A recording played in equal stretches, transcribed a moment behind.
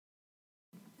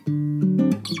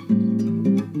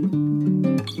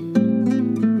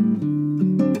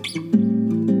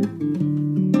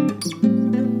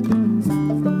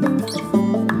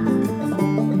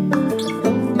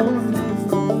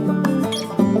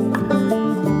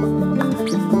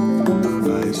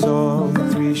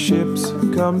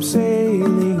Come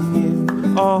sailing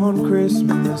in on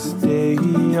Christmas Day,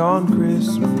 on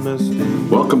Christmas Day.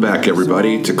 Welcome back,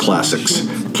 everybody, to Classics,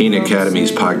 Kane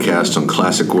Academy's podcast on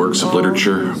classic works of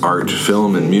literature, art,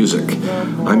 film, and music.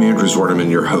 I'm Andrew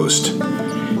Zwerneman, your host.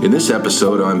 In this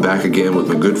episode, I'm back again with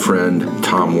my good friend,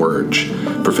 Tom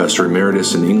Werge, Professor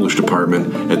Emeritus in the English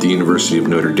Department at the University of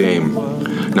Notre Dame.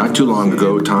 Not too long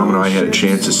ago, Tom and I had a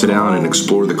chance to sit down and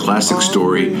explore the classic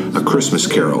story, A Christmas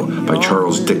Carol by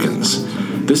Charles Dickens.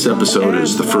 This episode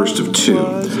is the first of two.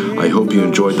 I hope you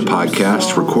enjoyed the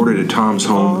podcast, recorded at Tom's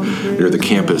home near the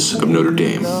campus of Notre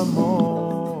Dame.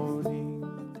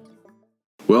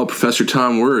 Well, Professor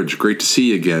Tom Werge, great to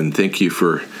see you again. Thank you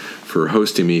for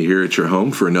hosting me here at your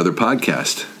home for another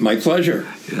podcast. My pleasure.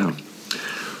 Yeah.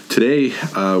 Today,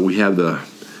 we have the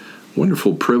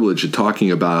wonderful privilege of talking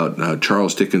about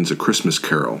Charles Dickens' A Christmas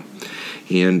Carol.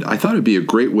 And I thought it'd be a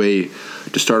great way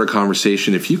to start a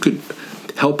conversation if you could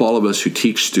help all of us who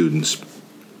teach students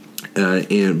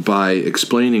and by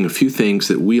explaining a few things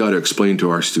that we ought to explain to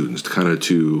our students,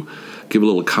 to give a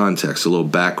little context, a little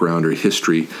background or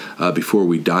history before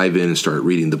we dive in and start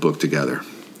reading the book together.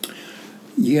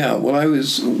 Yeah, well,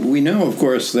 we know, of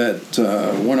course, that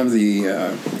one of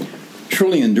the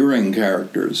truly enduring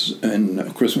characters in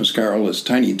A Christmas Carol is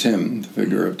Tiny Tim, the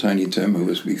figure of Tiny Tim, who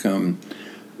has become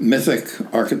mythic,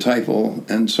 archetypal,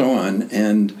 and so on.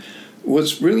 And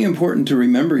what's really important to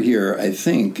remember here, I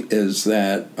think, is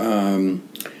that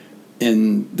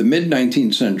in the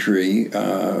mid-19th century,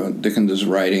 Dickens is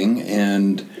writing,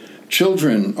 and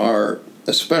children are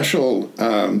a special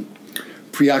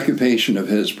preoccupation of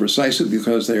his precisely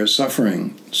because they are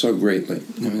suffering so greatly.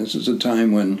 I mean, this is a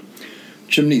time when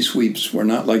chimney sweeps were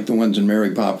not like the ones in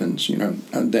Mary Poppins,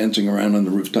 dancing around on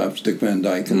the rooftops, Dick Van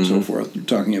Dyke and so forth. You're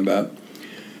talking about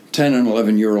 10 and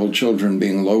 11-year-old children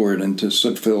being lowered into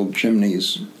soot-filled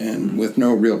chimneys and with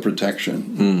no real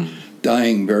protection,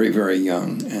 dying very, very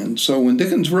young. And so when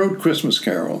Dickens wrote Christmas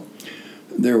Carol,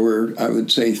 there were, I would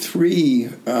say, three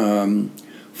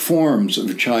forms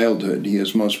of childhood he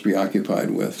is most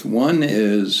preoccupied with. One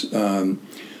is the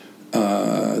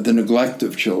neglect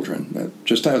of children.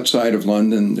 Just outside of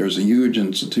London, there's a huge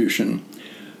institution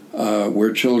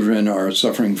where children are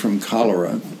suffering from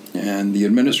cholera, and the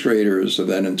administrators of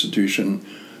that institution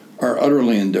are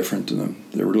utterly indifferent to them.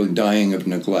 They're really dying of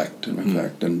neglect, in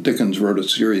effect. And Dickens wrote a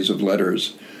series of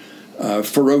letters,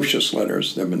 ferocious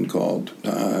letters, they've been called,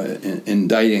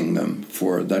 indicting them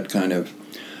for that kind of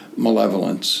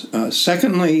malevolence.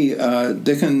 Secondly,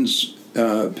 Dickens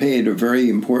paid a very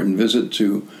important visit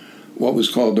to what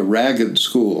was called the Ragged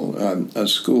School, a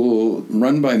school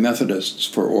run by Methodists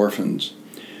for orphans.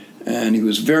 And he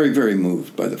was very, very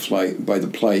moved by the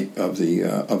plight of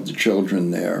the children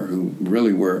there, who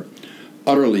really were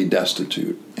utterly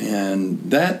destitute. And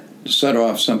that set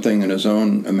off something in his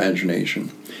own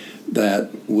imagination that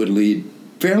would lead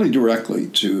fairly directly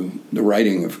to the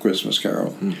writing of Christmas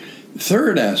Carol. The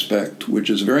third aspect, which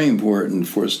is very important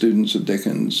for students of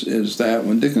Dickens, is that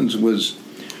when Dickens was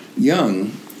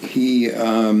young, he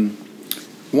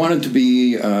wanted to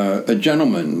be a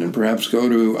gentleman and perhaps go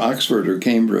to Oxford or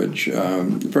Cambridge,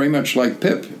 very much like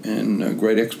Pip in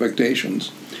Great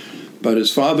Expectations. But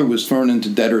his father was thrown into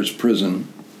debtor's prison,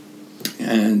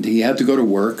 and he had to go to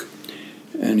work.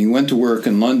 And he went to work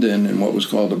in London in what was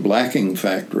called a blacking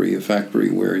factory, a factory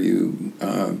where you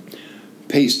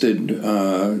pasted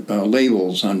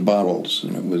labels on bottles.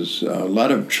 And it was a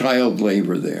lot of child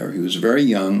labor there. He was very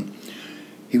young.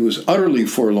 He was utterly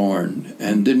forlorn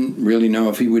and didn't really know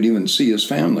if he would even see his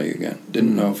family again.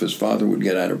 Didn't know if his father would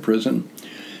get out of prison.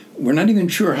 We're not even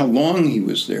sure how long he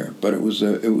was there, but it was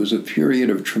a period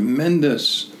of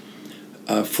tremendous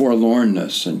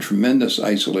forlornness and tremendous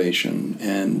isolation.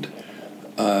 And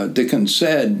Dickens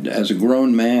said, as a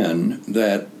grown man,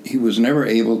 that he was never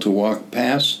able to walk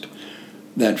past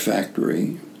that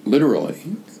factory, literally,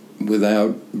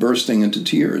 without bursting into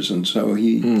tears. And so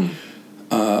he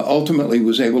ultimately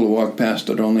was able to walk past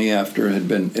it only after it had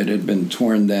been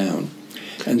torn down.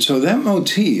 And so that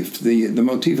motif, the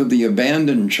motif of the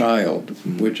abandoned child,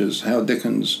 which is how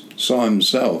Dickens saw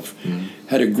himself,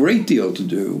 had a great deal to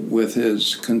do with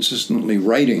his consistently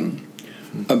writing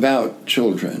about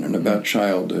children and about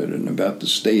childhood and about the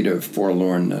state of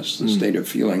forlornness, the state of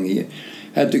feeling. He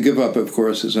had to give up, of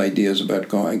course, his ideas about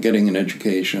getting an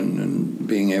education and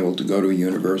being able to go to a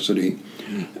university,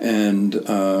 and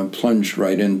plunged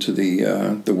right into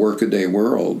the workaday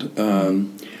world.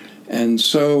 And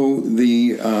so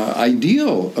the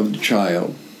ideal of the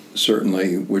child,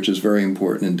 certainly, which is very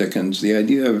important in Dickens, the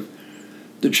idea of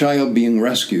the child being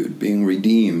rescued, being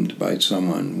redeemed by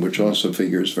someone, which also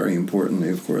figures very importantly,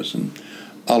 of course, in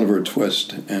Oliver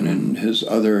Twist and in his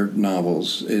other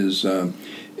novels, is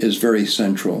very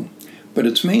central. But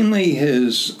it's mainly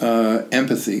his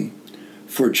empathy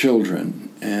for children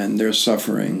and their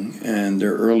suffering and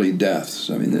their early deaths.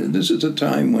 I mean, this is a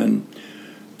time when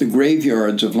the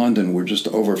graveyards of London were just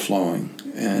overflowing,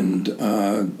 and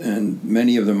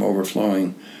many of them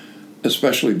overflowing,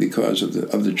 especially because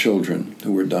of the children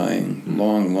who were dying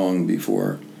long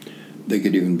before they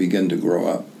could even begin to grow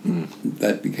up.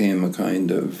 That became a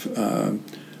kind of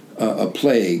a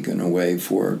plague in a way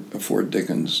for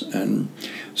Dickens. And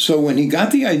so when he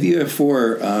got the idea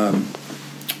for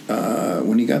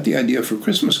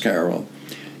Christmas Carol,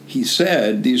 he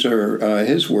said, these are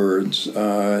his words,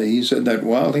 he said that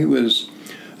while he was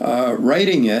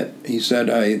writing it, he said,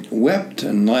 I wept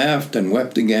and laughed and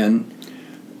wept again.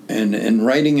 And in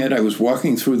writing it, I was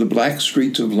walking through the black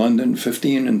streets of London,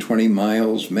 15 and 20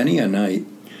 miles, many a night,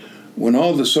 when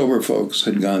all the sober folks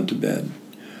had gone to bed.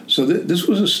 So this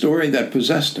was a story that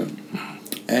possessed him,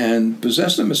 and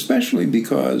possessed him especially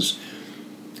because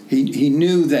he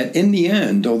knew that in the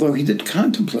end, although he did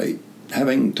contemplate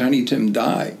having Tiny Tim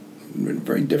die, a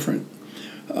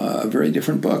very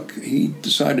different book, he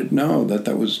decided no,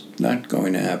 that was not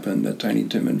going to happen, that Tiny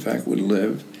Tim, in fact, would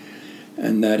live,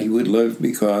 and that he would live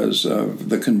because of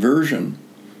the conversion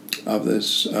of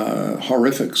this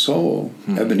horrific soul,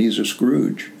 Ebenezer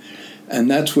Scrooge. And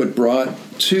that's what brought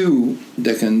to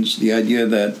Dickens the idea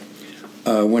that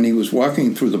when he was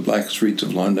walking through the black streets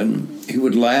of London, he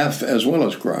would laugh as well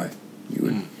as cry. He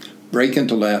would break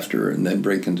into laughter and then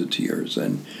break into tears.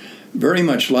 And very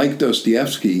much like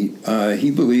Dostoevsky,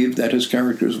 he believed that his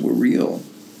characters were real.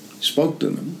 He spoke to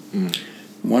them,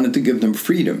 wanted to give them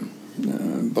freedom.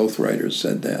 Both writers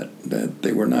said that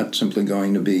they were not simply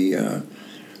going to be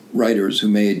writers who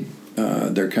made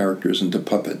their characters into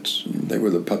puppets. They were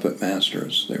the puppet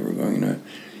masters. They were going to,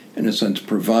 in a sense,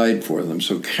 provide for them.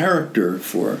 So character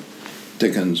for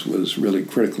Dickens was really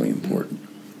critically important.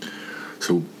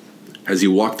 So as he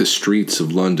walked the streets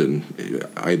of London,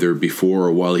 either before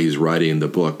or while he's writing the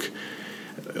book,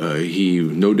 he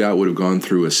no doubt would have gone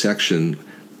through a section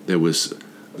that was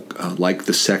like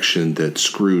the section that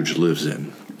Scrooge lives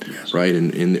in. Yes. Right,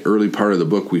 and in the early part of the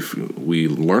book, we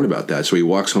learn about that. So he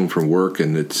walks home from work,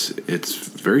 and it's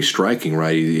very striking,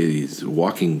 right? He's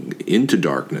walking into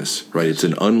darkness, right? It's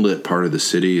an unlit part of the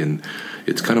city, and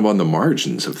it's kind of on the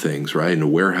margins of things, right? In a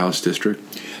warehouse district.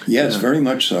 Yes, very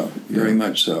much so, very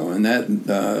much so. And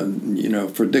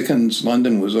that, for Dickens,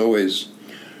 London was always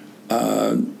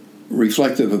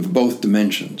reflective of both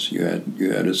dimensions. You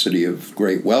had a city of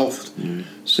great wealth,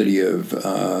 city of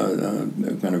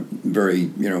kind of very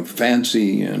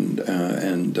fancy and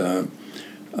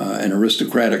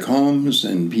aristocratic homes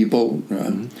and people,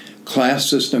 class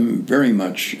system very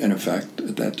much in effect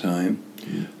at that time.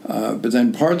 But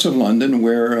then parts of London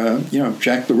where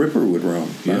Jack the Ripper would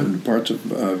roam, parts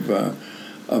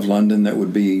of London that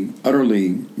would be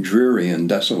utterly dreary and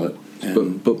desolate.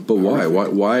 But why?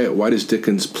 Why does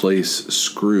Dickens place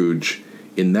Scrooge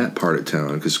in that part of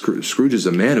town? Because Scrooge is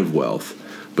a man of wealth,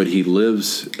 but he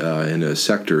lives in a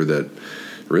sector that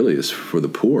really is for the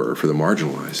poor, for the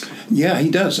marginalized. Yeah, he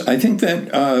does. I think that,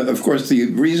 of course, the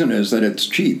reason is that it's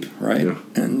cheap, right? Yeah.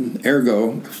 And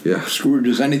ergo, if Scrooge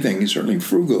is anything, he's certainly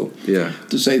frugal,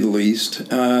 to say the least.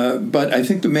 But I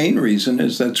think the main reason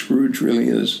is that Scrooge really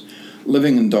is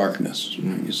living in darkness.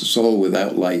 He's a soul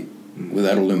without light,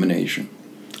 without illumination.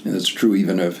 And that's true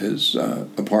even of his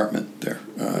apartment there.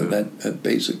 That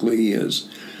basically is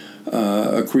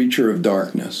a creature of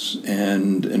darkness.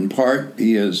 And in part,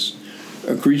 he is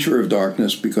a creature of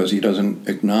darkness because he doesn't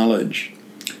acknowledge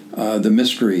the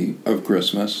mystery of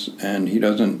Christmas, and he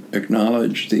doesn't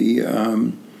acknowledge the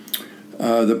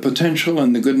potential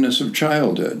and the goodness of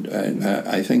childhood.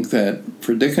 I think that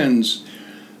for Dickens,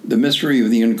 the mystery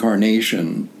of the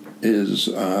incarnation is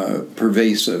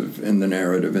pervasive in the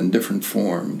narrative in different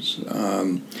forms.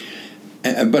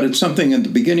 But it's something at the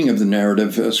beginning of the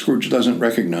narrative Scrooge doesn't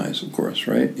recognize, of course,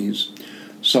 right? He's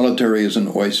solitary as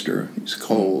an oyster. He's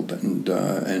cold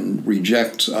and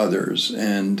rejects others.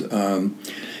 And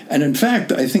in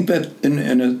fact, I think that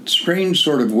in a strange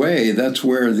sort of way, that's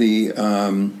where the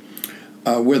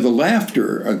where the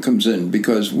laughter comes in,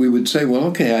 because we would say, well,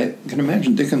 okay, I can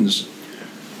imagine Dickens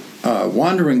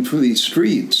wandering through these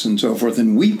streets and so forth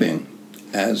and weeping,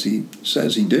 as he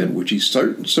says he did, which he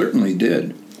certainly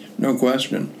did, no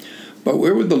question. But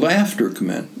where would the laughter come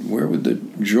in? Where would the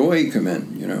joy come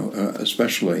in,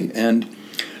 especially? And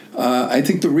I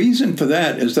think the reason for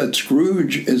that is that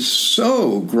Scrooge is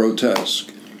so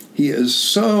grotesque. He is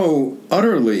so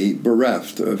utterly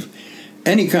bereft of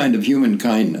any kind of human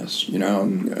kindness.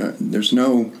 There's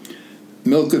no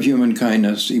milk of human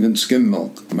kindness, even skim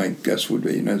milk, my guess would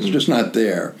be. It's just not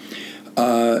there.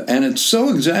 And it's so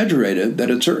exaggerated that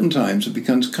at certain times it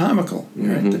becomes comical.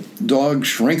 Right? The dogs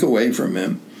shrink away from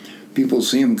him. People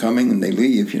see him coming and they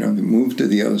leave. They move to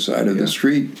the other side of the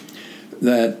street.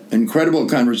 That incredible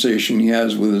conversation he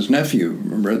has with his nephew.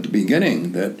 Remember at the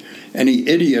beginning that any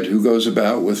idiot who goes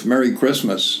about with Merry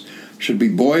Christmas should be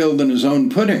boiled in his own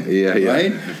pudding,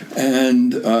 right?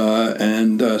 And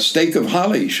steak of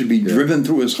holly should be driven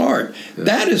through his heart. Yeah.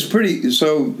 That is pretty.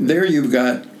 So there you've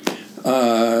got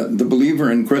the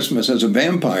believer in Christmas as a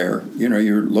vampire.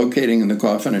 You're locating in the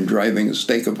coffin and driving a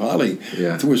steak of holly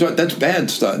through his heart. That's bad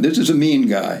stuff. This is a mean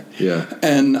guy. Yeah.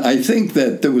 And I think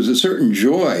that there was a certain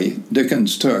joy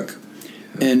Dickens took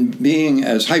in being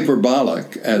as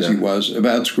hyperbolic as he was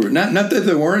about Scrooge. Not that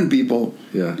there weren't people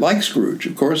like Scrooge.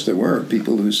 Of course there were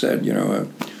people who said,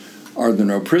 are there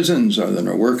no prisons? Are there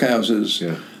no workhouses?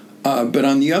 Yeah. But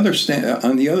on the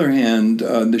other hand,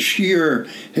 his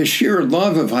sheer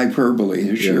love of hyperbole,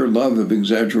 his sheer love of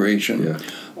exaggeration,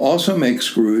 also makes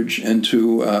Scrooge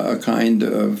into a kind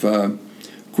of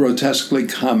grotesquely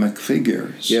comic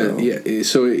figure. So.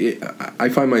 So I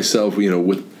find myself,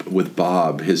 with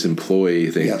Bob, his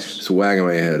employee thing, just wagging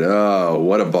my head. Oh,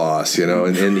 what a boss,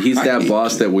 and he's that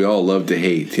boss that we all love to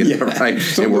hate, right?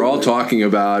 Absolutely. And we're all talking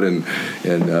about and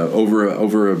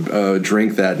over a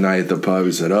drink that night at the pub,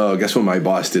 he said, "Oh, guess what my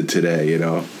boss did today?"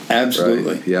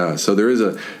 Absolutely. Right? Yeah. So there is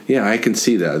I can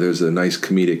see that. There's a nice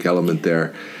comedic element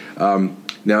there.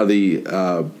 Now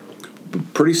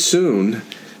pretty soon,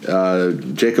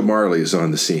 Jacob Marley is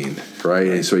on the scene, right?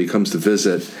 And so he comes to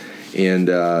visit. And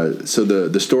so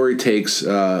the story takes,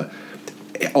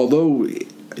 although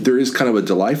there is kind of a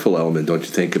delightful element, don't you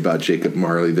think, about Jacob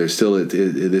Marley, there's still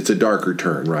it's a darker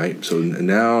turn, right? So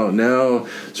now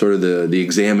sort of the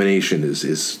examination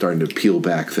is starting to peel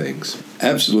back things.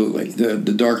 Absolutely.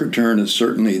 The darker turn is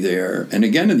certainly there. And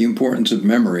again, the importance of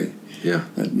memory. Yeah.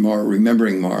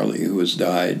 Remembering Marley, who has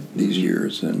died these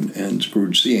years, and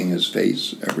Scrooge seeing his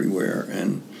face everywhere.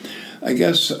 And I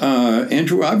guess,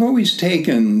 Andrew, I've always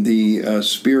taken the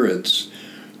spirits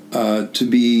to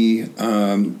be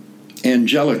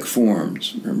angelic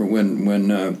forms. Remember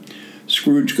when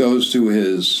Scrooge goes to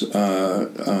his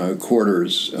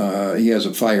quarters, he has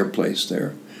a fireplace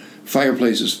there.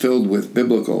 Fireplace is filled with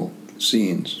biblical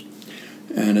scenes.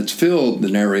 And it's filled, the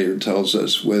narrator tells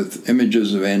us, with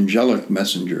images of angelic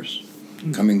messengers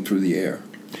coming through the air.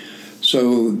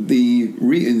 So the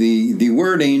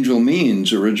word angel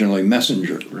means originally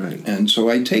messenger, right? And so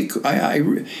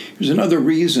there's another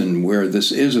reason where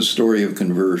this is a story of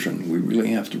conversion. We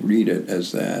really have to read it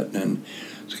as that, and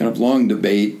it's kind of long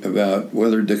debate about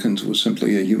whether Dickens was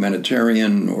simply a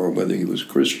humanitarian or whether he was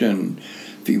Christian.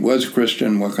 If he was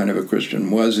Christian, what kind of a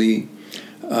Christian was he?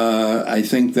 I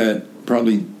think that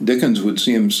probably Dickens would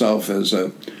see himself as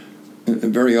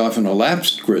very often a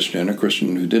lapsed Christian, a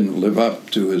Christian who didn't live up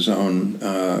to his own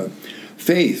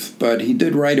faith. But he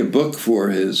did write a book for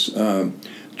his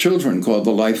children called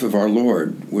The Life of Our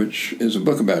Lord, which is a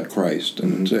book about Christ.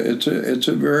 And it's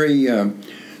a very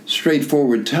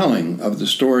straightforward telling of the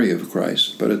story of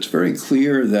Christ. But it's very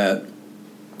clear that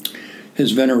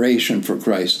his veneration for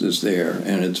Christ is there.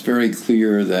 And it's very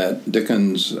clear that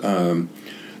Dickens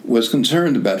was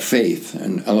concerned about faith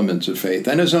and elements of faith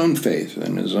and his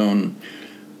own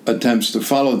attempts to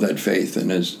follow that faith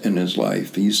in his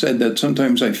life. He said that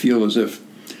sometimes I feel as if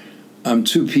I'm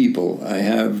two people. I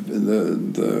have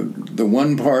the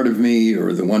one part of me,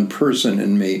 or the one person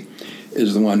in me,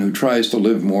 is the one who tries to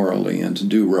live morally and to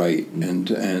do right,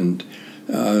 and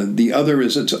the other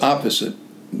is its opposite,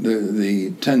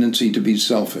 the tendency to be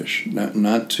selfish,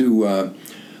 not to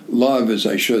love as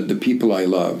I should the people I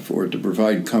love, or to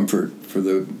provide comfort for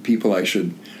the people I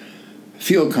should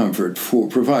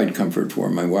provide comfort for,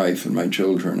 my wife and my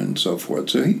children and so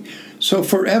forth. So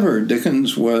forever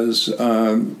Dickens was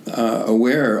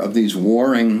aware of these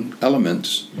warring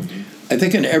elements, I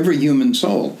think, in every human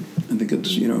soul. I think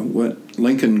it's what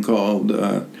Lincoln called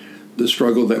the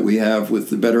struggle that we have with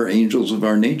the better angels of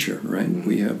our nature, right?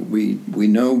 We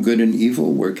know good and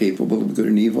evil, we're capable of good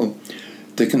and evil.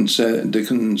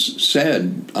 Dickens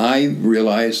said, I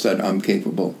realize that I'm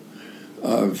capable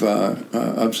of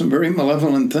some very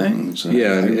malevolent things.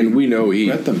 Yeah, and we know he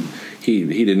read them.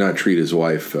 He did not treat his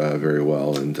wife very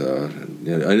well, and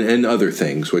other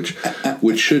things which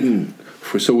shouldn't.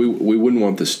 So we wouldn't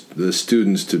want the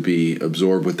students to be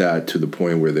absorbed with that to the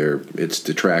point where it's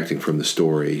detracting from the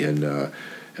story, and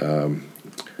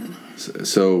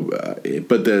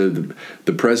but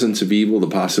the presence of evil, the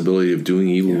possibility of doing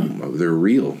evil, they're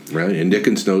real, right? And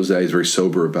Dickens knows that. He's very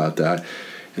sober about that,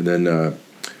 and then that's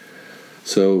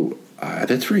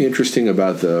very interesting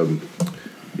about the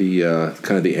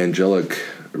kind of the angelic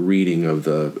reading of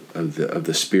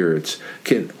the spirits.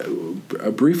 Can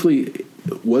briefly,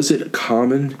 was it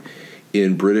common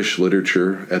in British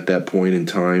literature at that point in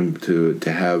time to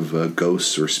have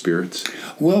ghosts or spirits?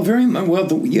 Well, very much. Well,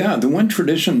 the one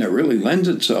tradition that really lends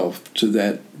itself to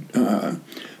that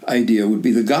idea would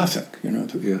be the Gothic. You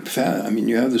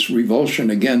have this revulsion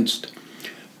against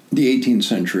the 18th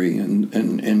century, and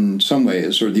in some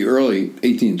ways, or the early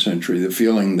 18th century, the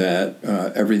feeling that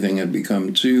everything had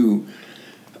become too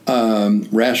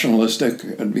rationalistic,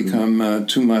 had become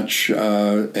too much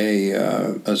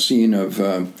a scene of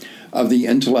the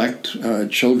intellect,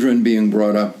 children being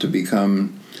brought up to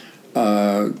become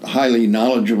highly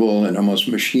knowledgeable and almost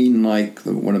machine-like.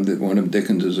 One of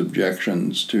Dickens's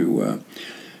objections to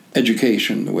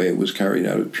education, the way it was carried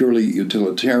out, purely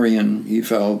utilitarian. He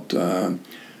felt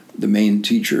the main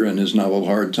teacher in his novel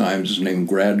Hard Times is named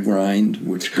Gradgrind,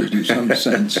 which gives you some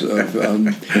sense of...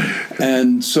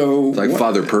 and so... It's like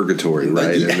Father Purgatory,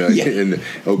 right? In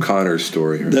O'Connor's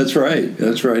story. Right? That's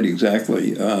right,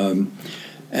 exactly.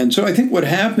 And so I think what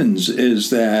happens is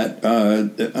that,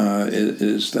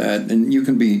 and you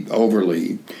can be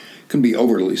overly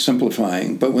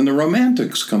simplifying, but when the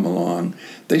Romantics come along,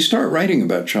 they start writing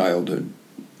about childhood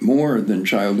more than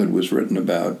childhood was written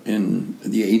about in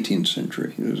the 18th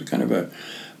century. There's a kind of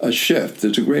a shift.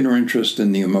 There's a greater interest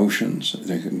in the emotions, I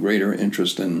think, a greater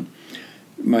interest in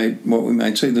what we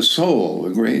might say the soul,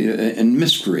 in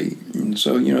mystery. And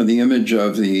so, the image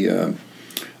of the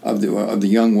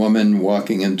young woman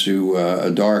walking into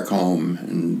a dark home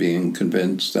and being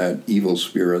convinced that evil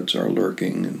spirits are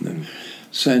lurking, and the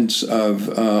sense of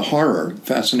horror,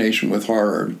 fascination with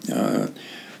horror.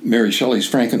 Mary Shelley's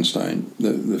Frankenstein,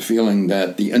 the feeling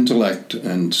that the intellect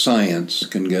and science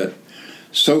can get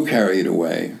so carried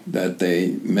away that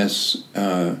they misuse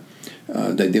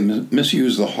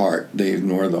the heart. They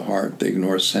ignore the heart. They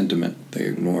ignore sentiment. They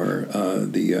ignore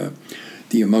the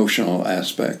emotional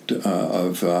aspect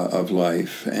of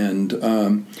life.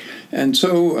 And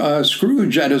so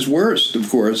Scrooge, at his worst, of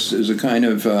course, is a kind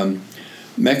of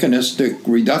mechanistic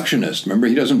reductionist. Remember,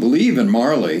 he doesn't believe in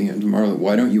Marley. And Marley,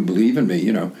 why don't you believe in me?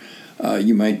 You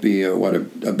might be a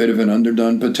bit of an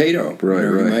underdone potato. Right.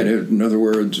 You might have, in other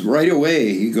words, right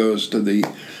away he goes to the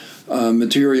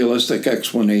materialistic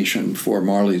explanation for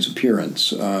Marley's appearance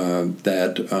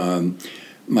that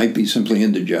might be simply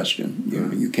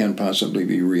indigestion. You can't possibly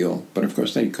be real. But of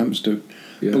course, then he comes to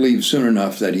believe soon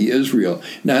enough that he is real.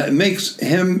 Now, it makes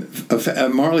him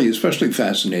Marley especially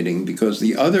fascinating because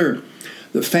the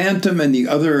Phantom and the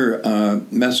other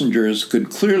messengers could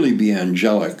clearly be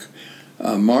angelic.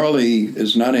 Marley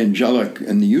is not angelic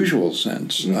in the usual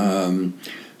sense,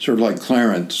 sort of like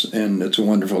Clarence in It's a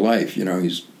Wonderful Life.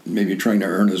 He's maybe trying to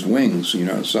earn his wings,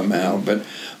 somehow. But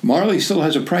Marley still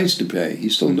has a price to pay.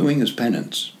 He's still doing his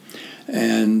penance.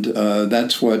 And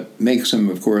that's what makes him,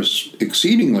 of course,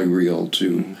 exceedingly real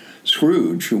to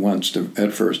Scrooge, who wants to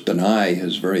at first deny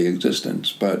his very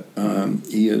existence. But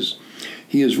he is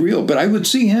real. But I would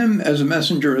see him as a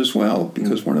messenger as well,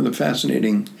 because one of the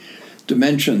fascinating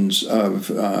dimensions of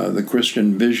the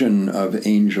Christian vision of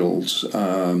angels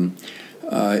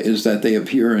is that they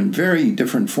appear in very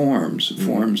different forms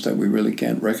that we really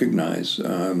can't recognize.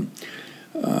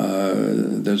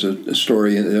 There's a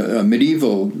story, a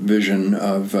medieval vision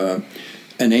of an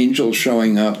angel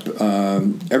showing up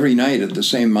every night at the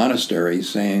same monastery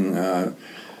saying,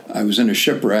 I was in a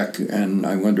shipwreck and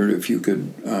I wondered if you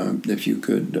could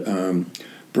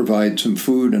provide some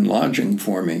food and lodging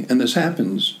for me. And this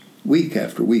happens week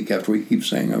after week after week. Keep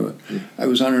saying, I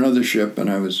was on another ship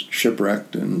and I was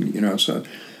shipwrecked, and so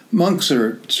monks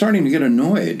are starting to get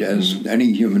annoyed, as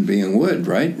any human being would,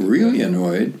 right? Really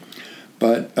annoyed.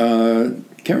 But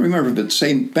can't remember if it's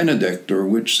Saint Benedict or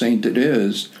which saint it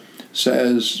is,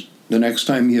 says the next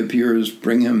time he appears,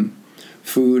 bring him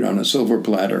food on a silver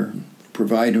platter,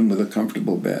 provide him with a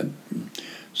comfortable bed.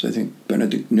 So I think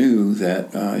Benedict knew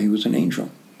that he was an angel.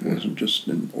 It wasn't just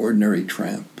an ordinary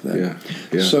tramp.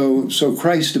 So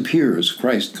Christ appears,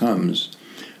 Christ comes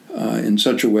in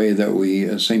such a way that we,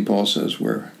 as St. Paul says,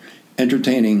 we're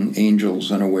entertaining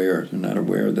angels unaware, they're not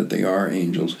aware that they are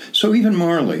angels. So even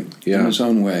Marley, in his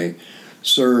own way,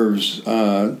 serves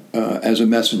as a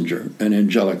messenger, an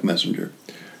angelic messenger.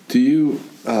 Do you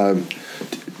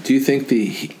think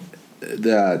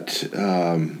that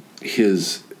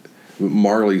his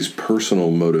Marley's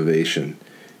personal motivation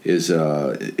is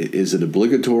it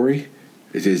obligatory?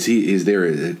 Is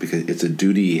there because it's a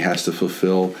duty he has to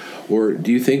fulfill, or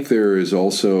do you think there is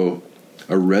also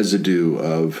a residue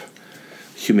of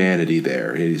humanity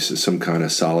there? Is some kind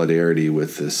of solidarity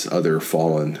with this other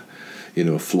fallen,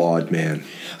 flawed man?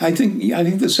 I think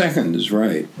the second is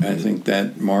right. I think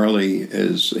that Marley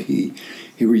he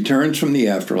returns from the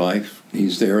afterlife.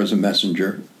 He's there as a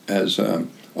messenger, as a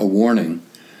warning,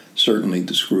 certainly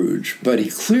to Scrooge. But he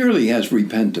clearly has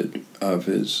repented of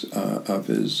his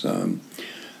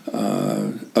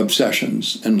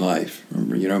obsessions in life.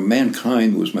 Remember,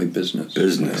 mankind was my business.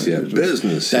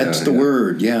 Business. That's the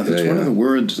word. Yeah, that's one of the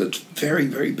words that's very,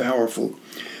 very powerful.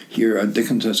 Here,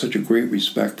 Dickens has such a great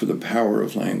respect for the power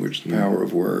of language, the power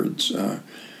of words.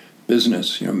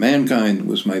 Business, mankind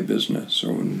was my business.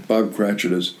 Or when Bob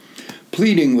Cratchit is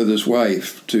pleading with his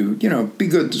wife to, be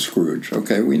good to Scrooge.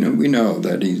 Okay, we know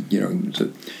that he,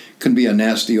 can be a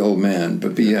nasty old man,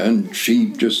 but and she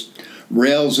just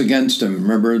rails against him.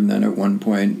 Remember, and then at one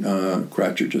point,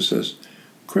 Cratchit just says,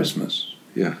 "Christmas."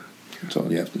 Yeah. That's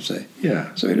all you have to say. Yeah.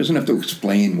 So he doesn't have to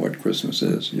explain what Christmas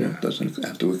is. Doesn't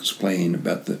have to explain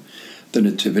about the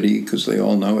nativity, because they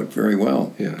all know it very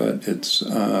well. Yeah. But it's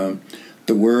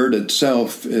the word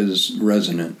itself is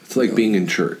resonant. It's like being in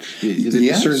church.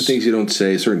 There's certain things you don't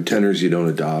say, certain tenors you don't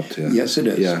adopt. Yeah. Yes, it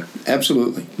is. Yeah.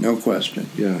 Absolutely. No question.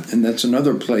 Yeah. And that's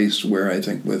another place where I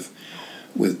think with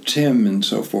Tim and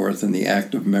so forth, and the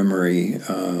act of memory,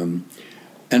 and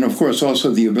of course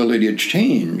also the ability to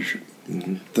change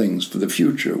things for the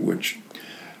future, which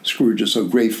Scrooge is so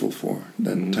grateful for,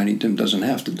 that Tiny Tim doesn't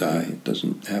have to die. It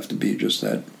doesn't have to be just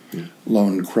that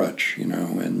lone crutch,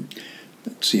 and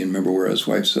remember where his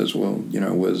wife says, well,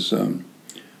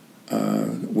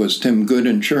 was Tim good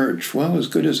in church? Well, as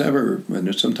good as ever.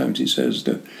 And sometimes he says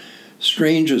the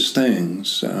strangest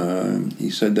things. He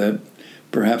said that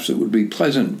perhaps it would be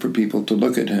pleasant for people to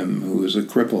look at him, who is a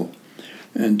cripple,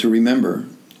 and to remember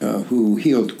who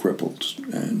healed cripples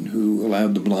and who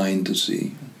allowed the blind to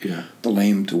see, the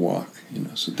lame to walk.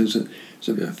 So there's a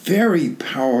very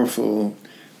powerful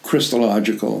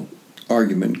Christological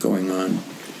argument going on,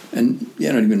 and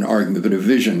not even an argument, but a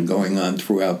vision going on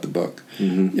throughout the book.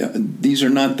 Yeah, these are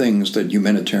not things that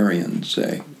humanitarians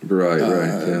say. Right.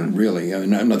 Yeah. Really,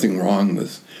 nothing wrong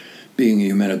with being a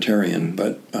humanitarian,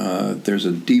 but there's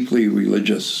a deeply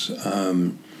religious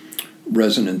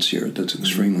resonance here that's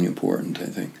extremely important, I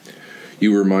think.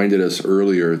 You reminded us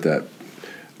earlier that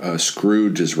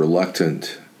Scrooge is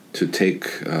reluctant to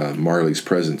take Marley's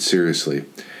presence seriously,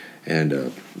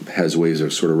 and has ways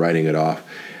of sort of writing it off.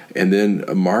 And then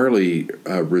Marley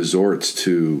resorts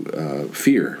to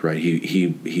fear, right?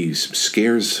 He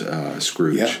scares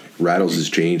Scrooge, rattles his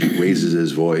chains, raises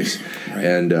his voice,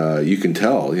 and you can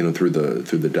tell, through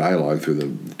the dialogue, through the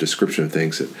description of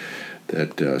things,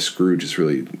 that Scrooge is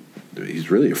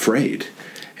he's really afraid.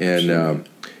 And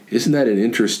isn't that an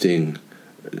interesting,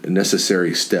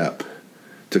 necessary step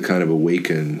to kind of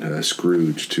awaken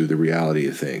Scrooge to the reality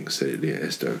of things, that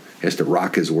it has to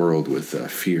rock his world with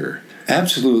fear?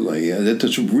 Absolutely.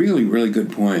 That's a really, really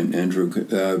good point, Andrew,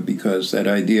 because that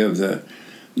idea of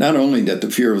not only that the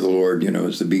fear of the Lord,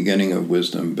 is the beginning of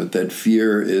wisdom, but that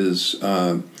fear is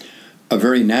a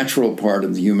very natural part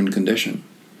of the human condition.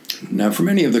 Now, for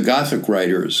many of the Gothic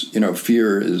writers,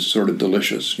 fear is sort of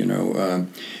delicious,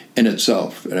 in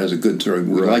itself. It has a good sort of,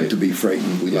 we like to be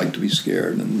frightened, we like to be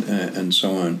scared, and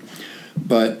so on.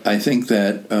 But I think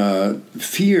that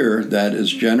fear that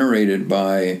is generated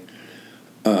by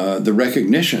the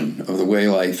recognition of the way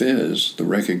life is, the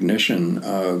recognition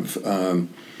of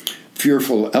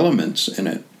fearful elements in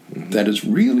it, that is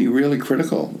really, really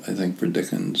critical, I think, for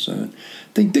Dickens. I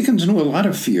think Dickens knew a lot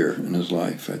of fear in his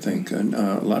life, I think. And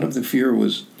a lot of the fear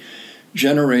was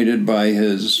generated by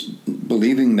his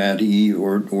believing that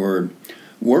or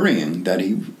worrying that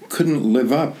he couldn't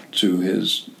live up to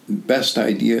his best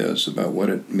ideas about what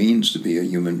it means to be a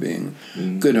human being.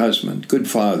 Good husband, good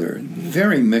father,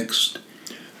 very mixed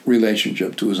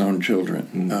relationship to his own children,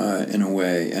 in a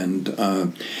way, and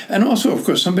also, of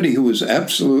course, somebody who was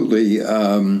absolutely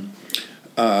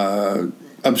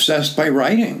obsessed by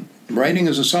writing. Writing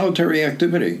is a solitary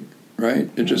activity, right?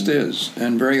 It just is,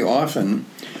 and very often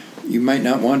you might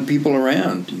not want people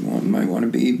around. You might want to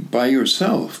be by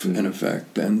yourself, in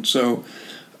effect, and so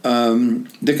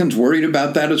Dickens worried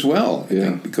about that as well, I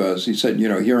think, because he said,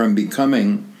 here I'm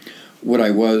becoming what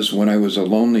I was when I was a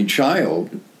lonely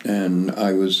child, and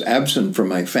I was absent from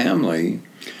my family,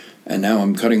 and now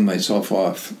I'm cutting myself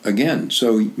off again.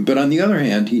 So, but on the other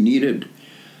hand, he needed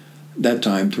that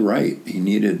time to write. He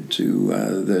needed to.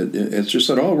 It's just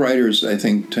that all writers, I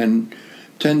think, tend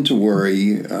to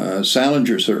worry.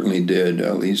 Salinger certainly did,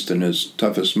 at least in his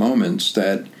toughest moments,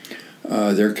 that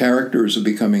their characters are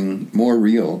becoming more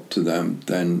real to them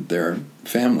than their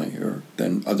family or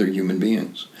than other human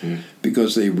beings,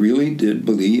 because they really did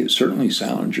believe. Certainly,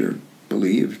 Salinger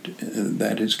believed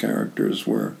that his characters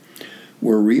were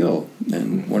real,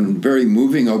 and one very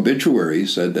moving obituary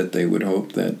said that they would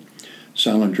hope that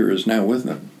Salinger is now with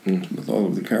them, with all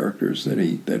of the characters that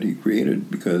he created,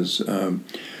 because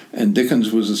and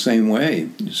Dickens was the same way.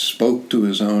 He spoke to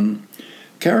his own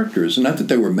characters, not that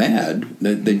they were mad,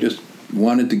 that they just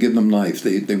wanted to give them life.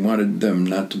 They wanted them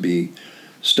not to be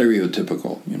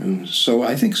stereotypical, So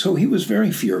I think he was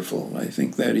very fearful. I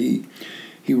think that he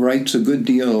writes a good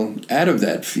deal out of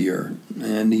that fear,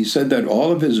 and he said that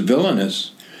all of his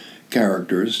villainous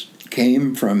characters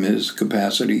came from his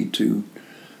capacity to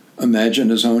imagine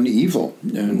his own evil,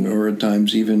 or at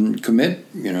times even commit,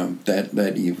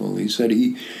 that evil. He said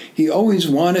he always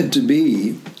wanted to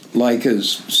be like his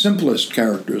simplest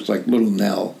characters, like Little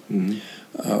Nell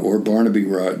or Barnaby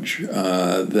Rudge.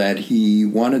 That he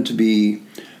wanted to be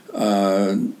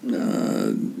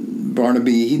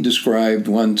Barnaby. He described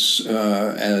once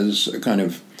as a kind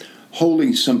of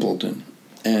holy simpleton,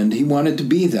 and he wanted to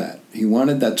be that. He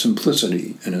wanted that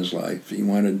simplicity in his life. He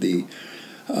wanted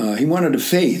he wanted a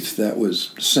faith that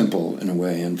was simple in a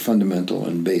way and fundamental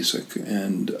and basic.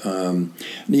 And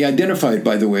he identified,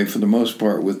 by the way, for the most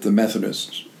part, with the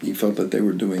Methodists. He felt that they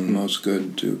were doing the most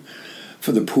good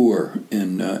for the poor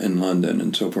in London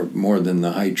and so forth, more than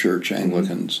the high church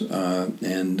Anglicans. Would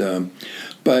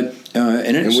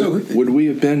we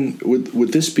have been?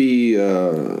 Would this be?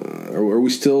 Are we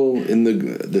still in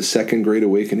the Second Great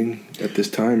Awakening at this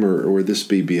time, or would this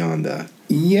be beyond that?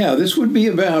 Yeah, this would be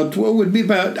about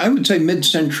I would say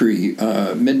mid-century,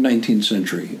 mid-19th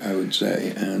century, I would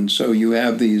say. And so you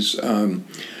have these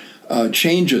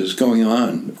changes going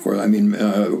on. Of course, I mean,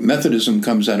 Methodism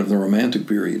comes out of the Romantic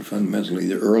period, fundamentally,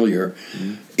 the earlier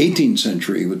 18th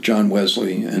century with John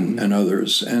Wesley and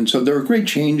others. And so there are great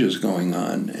changes going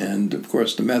on. And, of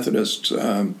course, the Methodists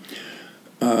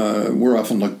were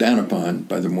often looked down upon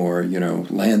by the more,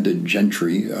 landed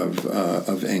gentry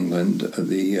of England,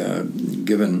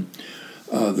 given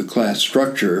the class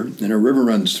structure. And a river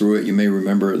runs through it. You may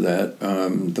remember that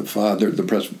the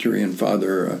Presbyterian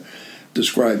father,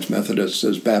 describes Methodists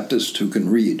as Baptists who can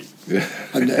read,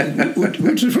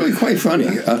 which is really quite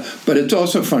funny. But it's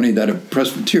also funny that a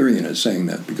Presbyterian is saying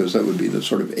that, because that would be the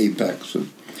sort of apex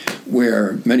of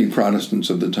where many Protestants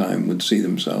of the time would see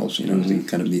themselves, the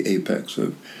kind of the apex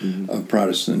of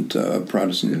Protestant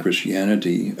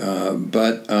Christianity.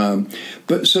 But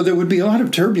so there would be a lot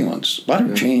of turbulence, a lot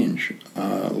of change,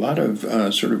 a lot of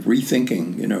sort of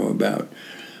rethinking, about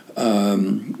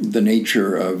the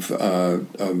nature of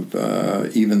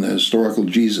even the historical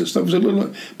Jesus.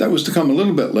 That was to come a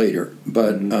little bit later,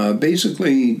 but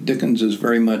basically Dickens is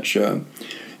very much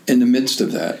in the midst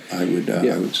of that. I would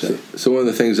say. So one of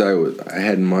the things I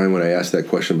had in mind when I asked that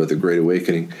question about the Great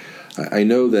Awakening, I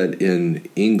know that in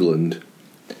England,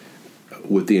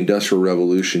 with the Industrial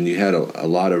Revolution, you had a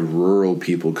lot of rural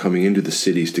people coming into the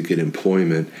cities to get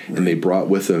employment, and they brought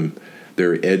with them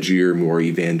their edgier, more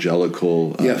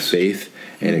evangelical faith,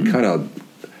 and it kind of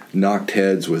knocked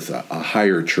heads with a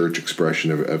higher church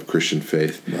expression of Christian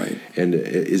faith. Right. And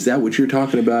is that what you're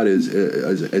talking about,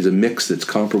 as a mix that's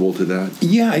comparable to that?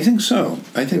 Yeah, I think so.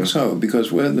 So,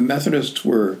 because the Methodists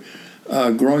were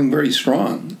growing very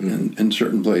strong in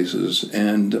certain places,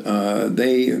 and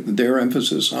their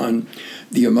emphasis on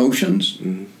the emotions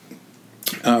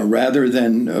rather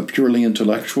than a purely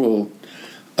intellectual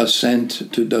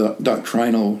assent to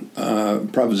doctrinal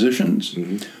propositions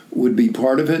would be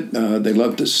part of it. They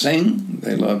love to sing.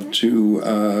 They love to,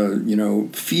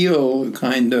 feel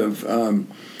kind of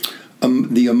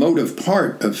the emotive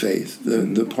part of faith,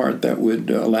 the part that would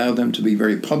allow them to be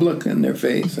very public in their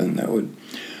faith, and that would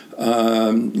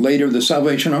later the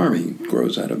Salvation Army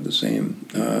grows out of the same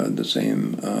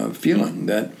feeling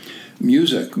that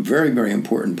music, very, very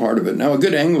important part of it. Now, a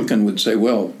good Anglican would say,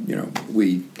 well,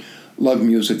 we love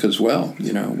music as well.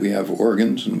 We have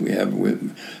organs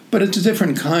and but it's a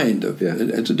different kind of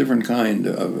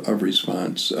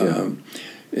response.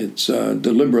 It's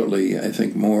deliberately, I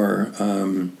think, more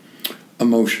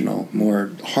emotional,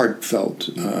 more heartfelt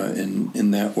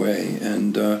in that way.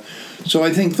 And so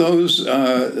I think those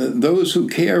who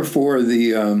care for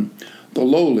the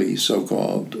lowly,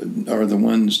 so-called, are the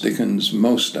ones Dickens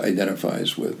most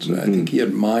identifies with. So I think he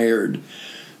admired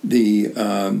the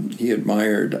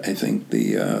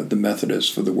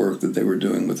Methodists for the work that they were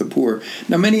doing with the poor.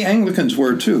 Now, many Anglicans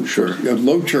were too. Sure. You have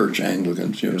low church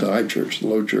Anglicans. You have the high church, the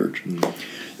low church.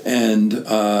 And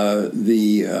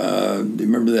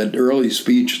remember that early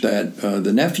speech that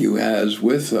the nephew has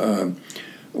with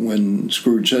when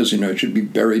Scrooge says, it should be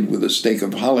buried with a stake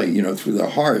of holly, through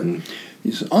the heart.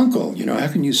 He said, "Uncle, how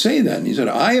can you say that?" And he said,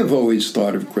 "I have always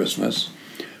thought of Christmas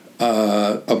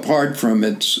apart from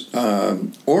its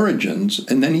origins."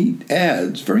 And then he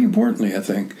adds, very importantly, I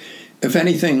think, if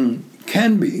anything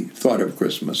can be thought of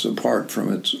Christmas apart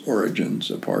from its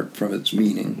origins, apart from its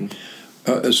meaning,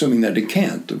 assuming that it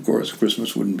can't, of course,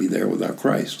 Christmas wouldn't be there without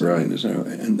Christ, right?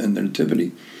 And the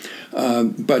Nativity.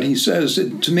 But he says,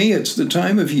 to me, it's the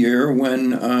time of year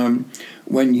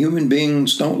when human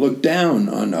beings don't look down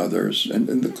on others, and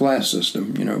the class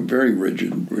system, very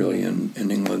rigid, really, in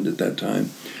England at that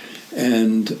time,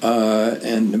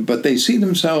 but they see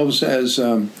themselves as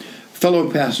fellow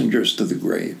passengers to the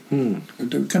grave.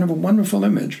 Kind of a wonderful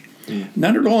image,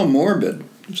 not at all morbid.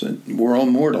 We're all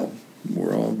mortal.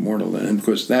 We're all mortal, and of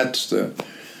course that's the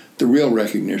real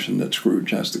recognition that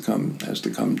Scrooge has to come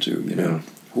to.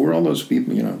 Who are all those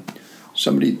people?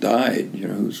 Somebody died.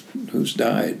 Who's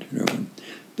died? And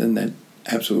then that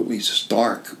absolutely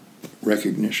stark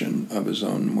recognition of his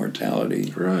own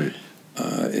mortality, right,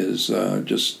 is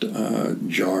just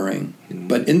jarring,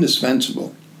 but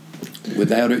indispensable.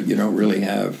 Without it, you don't really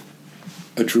have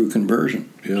a true conversion.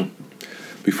 Yeah.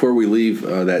 Before we leave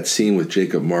that scene with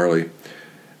Jacob Marley,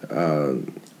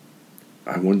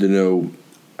 I wanted to know,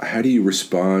 how do you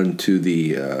respond to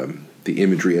the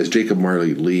imagery as Jacob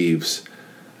Marley leaves?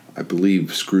 I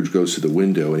believe Scrooge goes to the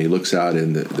window and he looks out,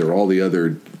 and there are all the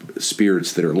other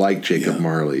spirits that are like Jacob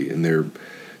Marley, and they're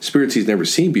spirits he's never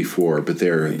seen before, but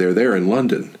they're there in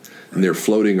London, and they're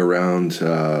floating around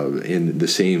in the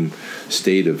same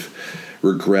state of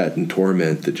regret and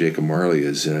torment that Jacob Marley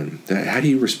is in. How do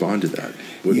you respond to that?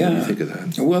 What do you think of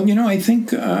that? Well, I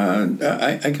think,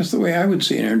 I guess the way I would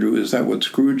see it, Andrew, is that what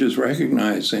Scrooge is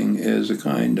recognizing is a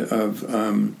kind of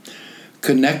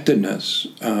connectedness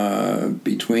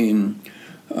between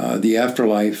the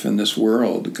afterlife and this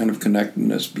world, a kind of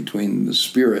connectedness between the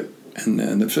spirit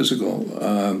and the physical,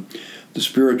 the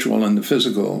spiritual and the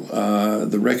physical,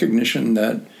 the recognition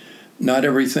that not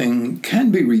everything can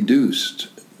be reduced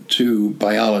to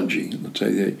biology. Let's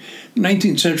say the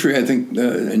 19th century, I think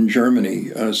in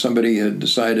Germany, somebody had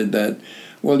decided that,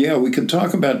 we could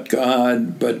talk about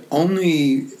God, but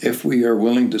only if we are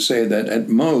willing to say that at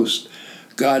most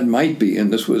God might be,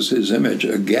 and this was his image,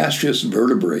 a gaseous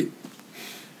vertebrate.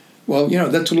 Well,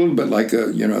 that's a little bit like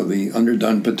the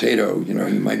underdone potato. You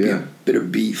might be a bit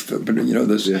of beef, but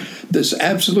this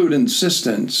absolute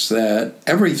insistence that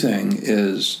everything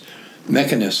is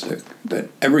mechanistic, that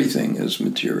everything is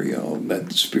material,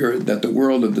 that the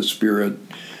world of the spirit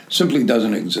simply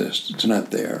doesn't exist. It's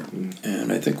not there.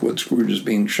 And I think what Scrooge is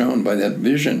being shown by that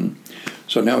vision,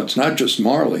 so now it's not just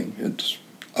Marley, it's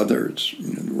others,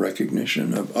 the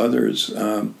recognition of others,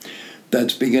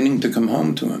 that's beginning to come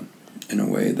home to him in a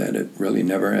way that it really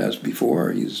never has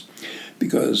before.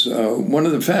 Because one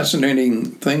of the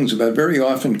fascinating things about very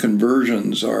often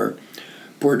conversions are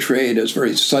portrayed as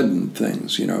very sudden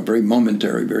things, very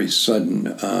momentary, very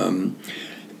sudden.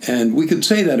 And we could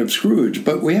say that of Scrooge,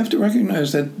 but we have to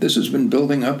recognize that this has been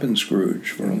building up in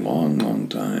Scrooge for a long, long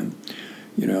time.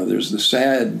 There's the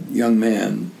sad young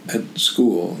man at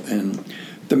school, and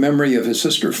the memory of his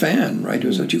sister Fan, right,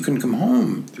 who said, "You can come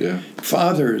home." Yeah.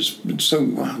 Fathers,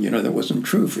 that wasn't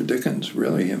true for Dickens,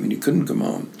 really. I mean, he couldn't come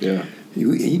home. Yeah.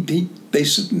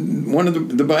 One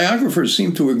of the biographers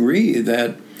seemed to agree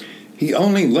that he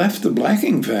only left the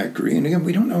blacking factory, and again,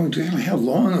 we don't know exactly how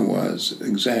long it was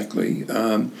exactly.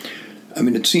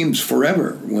 It seems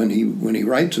forever when he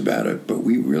writes about it, but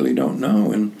we really don't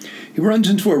know. And he runs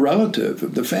into a relative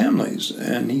of the family's,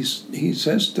 and he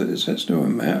says to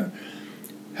him,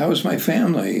 "How is my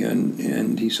family?"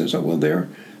 And he says, "Oh, well,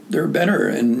 they're better."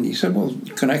 And he said, "Well,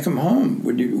 can I come home?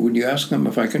 Would you ask them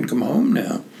if I can come home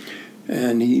now?"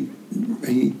 And he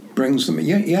brings them,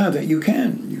 that you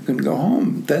can go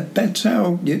home. That's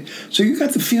how so you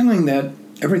got the feeling that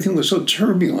everything was so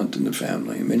turbulent in the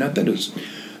family. I mean, not that his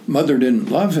mother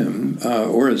didn't love him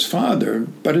or his father,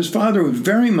 but his father was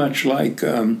very much like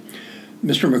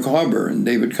Mr. Micawber and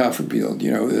David Copperfield,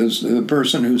 is the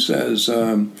person who says,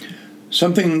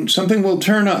 something will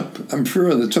turn up. I'm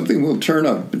sure that something will turn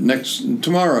up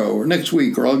tomorrow or next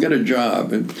week, or I'll get a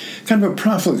job. And kind of a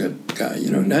profligate guy,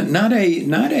 not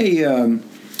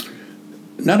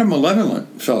a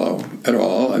malevolent fellow at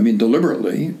all. I mean,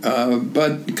 deliberately,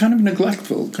 but kind of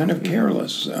neglectful, kind of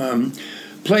careless.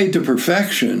 Played to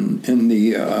perfection in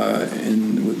the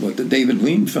David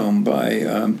Lean film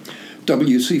by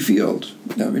W.C. Fields.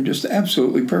 I mean, just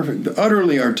absolutely perfect,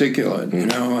 utterly articulate,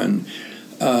 and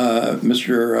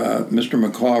Mr.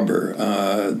 Micawber,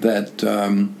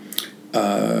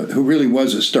 who really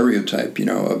was a stereotype,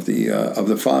 of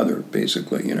the father,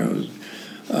 basically,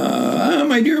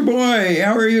 my dear boy,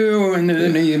 how are you? And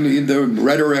then the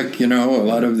rhetoric, a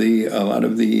lot of the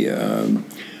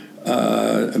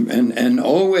and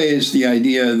always the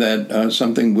idea that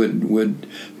something would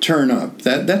turn up.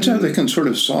 That's how Dickens sort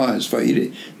of saw his father.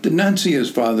 He did not see his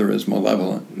father as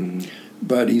malevolent,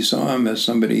 but he saw him as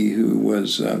somebody who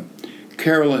was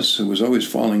careless, who was always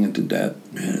falling into debt.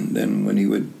 And then when you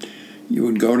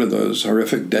would go to those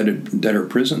horrific debtor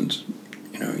prisons,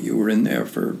 you were in there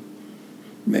for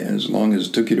as long as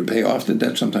it took you to pay off the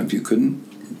debt. Sometimes you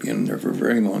couldn't be in there for a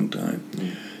very long time,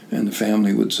 and the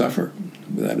family would suffer.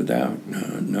 Without a doubt,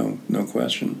 no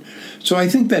question. So I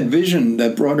think that vision,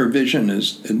 that broader vision,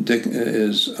 is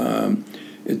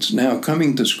it's now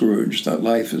coming to Scrooge that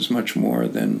life is much more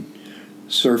than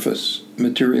surface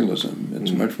materialism.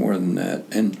 It's much more than that,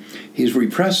 and he's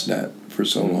repressed that for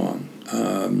so long.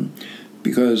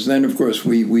 Because then, of course,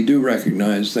 we do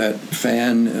recognize that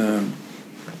Fan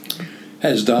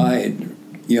has died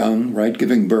young, right,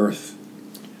 giving birth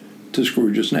to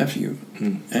Scrooge's nephew.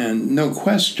 And no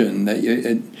question that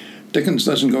Dickens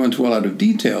doesn't go into a lot of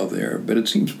detail there, but it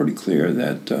seems pretty clear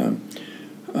that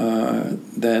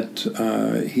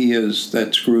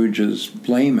Scrooge is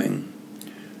blaming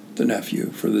the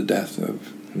nephew for the death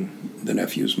of the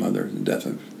nephew's mother, the death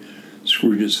of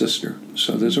Scrooge's sister.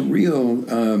 So there's a real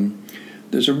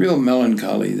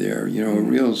melancholy there, a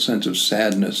real sense of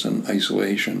sadness and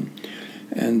isolation.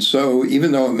 And so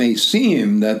even though it may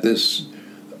seem that this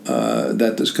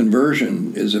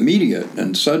conversion is immediate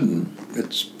and sudden,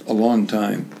 it's a long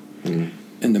time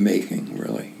in the making,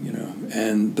 really,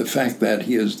 And the fact that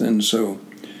he is then so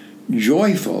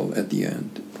joyful at the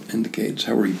end indicates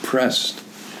how repressed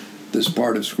this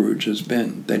part of Scrooge has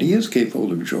been, that he is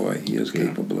capable of joy, he is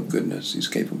capable of goodness, he's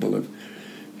capable of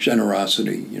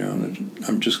generosity,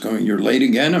 you're late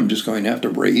again, I'm just going to have to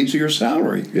raise your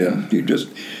salary. Yeah.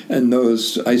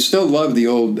 I still love the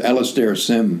old Alastair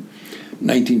Sim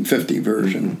 1950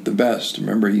 version, the best.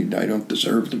 Remember, I don't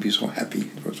deserve to be so happy,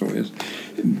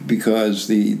 because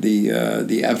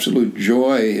the absolute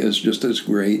joy is just as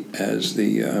great as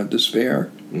the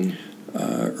despair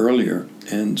earlier.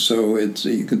 And so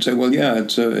you could say, well, yeah,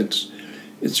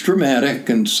 it's dramatic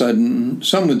and sudden.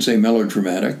 Some would say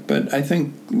melodramatic, but I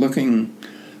think looking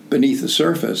beneath the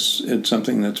surface, it's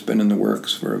something that's been in the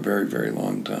works for a very, very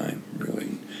long time,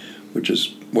 really, which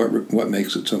is what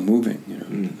makes it so moving,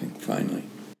 I think, finally.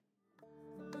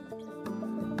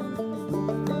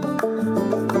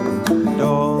 And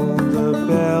all the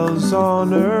bells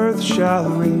on earth shall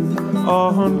ring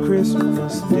on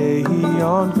Christmas Day,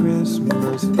 on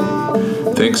Christmas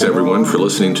Day. Thanks, everyone, for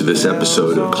listening to this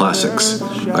episode of Classics.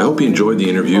 I hope you enjoyed the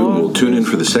interview, and we'll tune in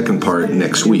for the second part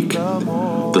next week.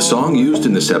 The song used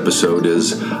in this episode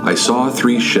is I Saw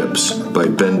Three Ships by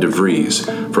Ben DeVries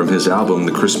from his album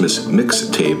The Christmas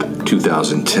Mixtape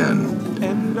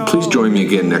 2010. Please join me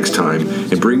again next time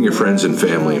and bring your friends and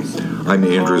family. I'm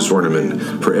Andrew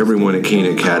Zwerneman. For everyone at Kane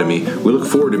Academy, we look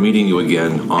forward to meeting you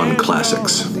again on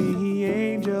Classics. The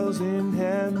angels in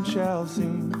heaven shall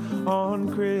sing on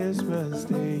Christmas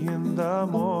Day in the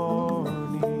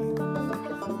morning.